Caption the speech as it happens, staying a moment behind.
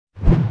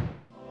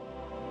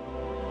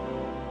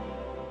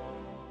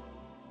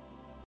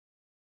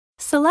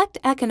Select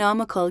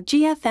Economical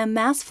GFM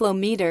Mass Flow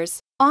Meters,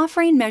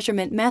 offering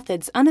measurement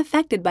methods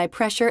unaffected by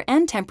pressure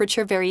and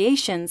temperature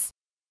variations.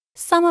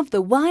 Some of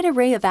the wide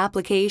array of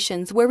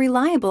applications where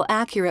reliable,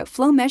 accurate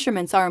flow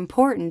measurements are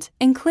important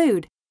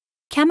include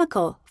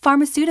chemical,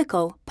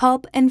 pharmaceutical,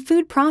 pulp, and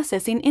food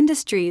processing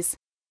industries,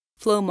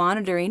 flow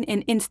monitoring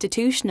in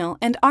institutional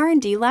and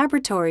R&D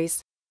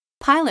laboratories,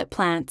 pilot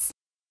plants,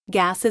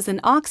 gases and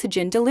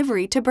oxygen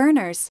delivery to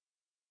burners,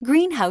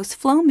 greenhouse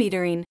flow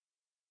metering,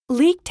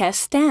 leak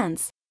test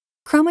stands,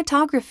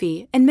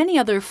 chromatography, and many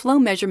other flow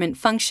measurement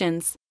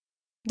functions.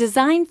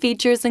 Design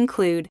features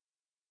include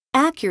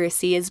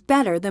accuracy is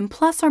better than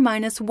plus or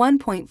minus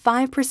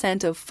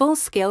 1.5% of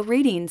full-scale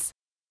readings,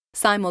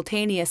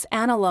 simultaneous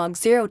analog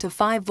 0 to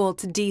 5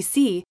 volts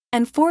DC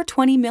and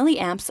 420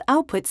 milliamps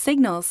output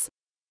signals.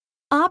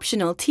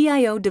 Optional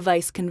TIO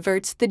device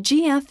converts the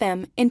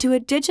GFM into a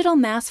digital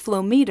mass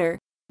flow meter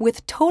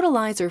with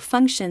totalizer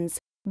functions,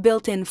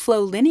 built-in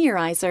flow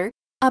linearizer,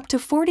 up to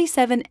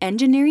 47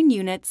 engineering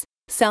units,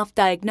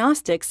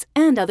 self-diagnostics,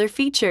 and other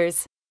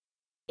features.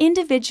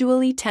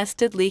 Individually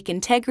tested leak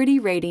integrity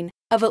rating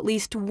of at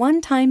least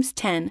 1 ×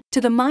 10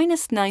 to the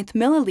 -9th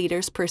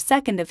milliliters per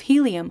second of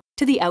helium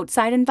to the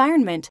outside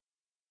environment.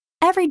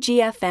 Every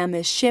GFM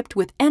is shipped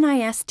with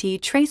NIST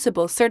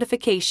traceable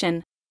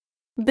certification.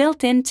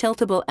 Built-in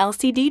tiltable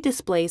LCD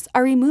displays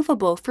are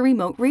removable for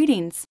remote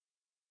readings.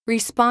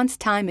 Response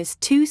time is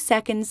 2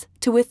 seconds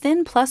to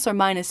within plus or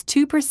minus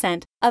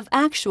 2% of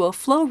actual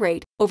flow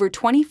rate over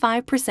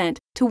 25%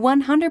 to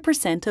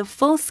 100% of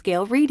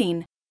full-scale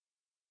reading.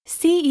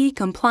 CE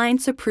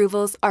compliance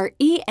approvals are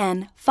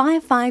EN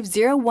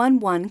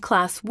 55011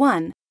 Class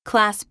 1,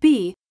 Class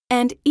B,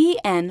 and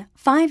EN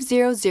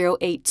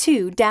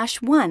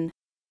 50082-1.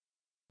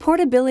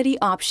 Portability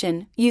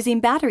option using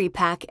battery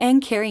pack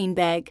and carrying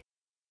bag.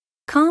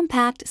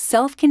 Compact,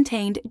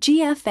 self-contained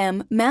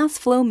GFM mass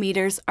flow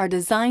meters are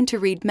designed to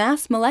read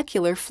mass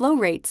molecular flow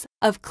rates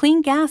of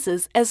clean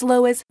gases as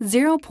low as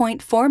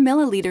 0.4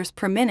 milliliters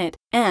per minute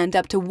and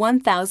up to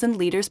 1,000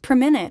 liters per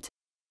minute.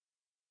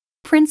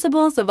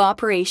 Principles of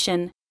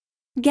operation.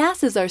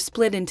 Gases are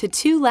split into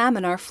 2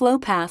 laminar flow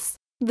paths,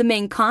 the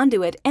main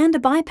conduit and a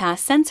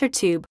bypass sensor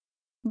tube.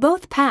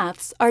 Both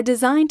paths are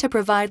designed to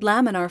provide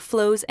laminar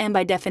flows, and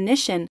by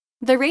definition,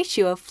 the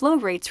ratio of flow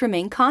rates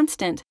remain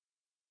constant.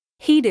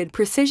 Heated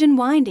precision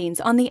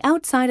windings on the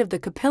outside of the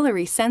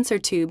capillary sensor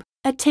tube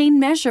attain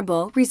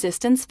measurable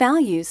resistance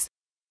values.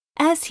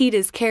 As heat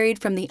is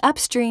carried from the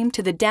upstream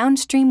to the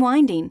downstream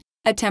winding,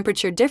 a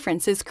temperature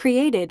difference is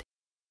created.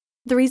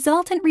 The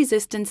resultant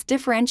resistance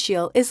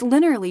differential is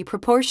linearly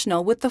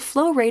proportional with the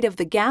flow rate of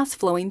the gas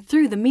flowing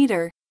through the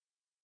meter.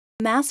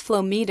 Mass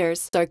flow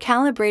meters are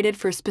calibrated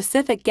for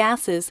specific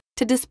gases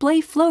to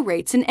display flow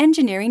rates in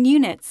engineering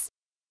units.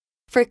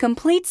 For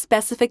complete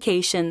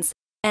specifications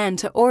and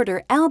to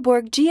order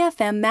Aalborg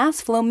GFM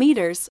mass flow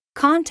meters,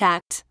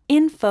 contact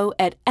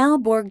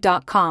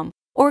info@aalborg.com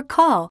or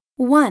call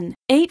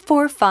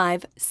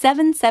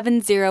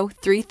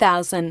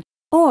 1-845-770-3000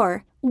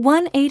 or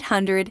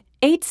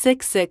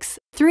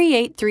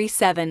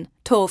 1-800-866-3837,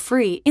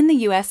 toll-free in the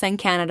US and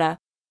Canada.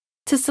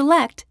 To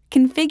select,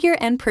 configure,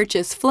 and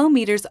purchase flow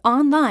meters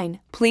online,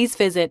 please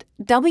visit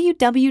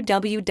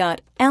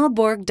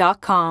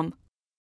www.aalborg.com.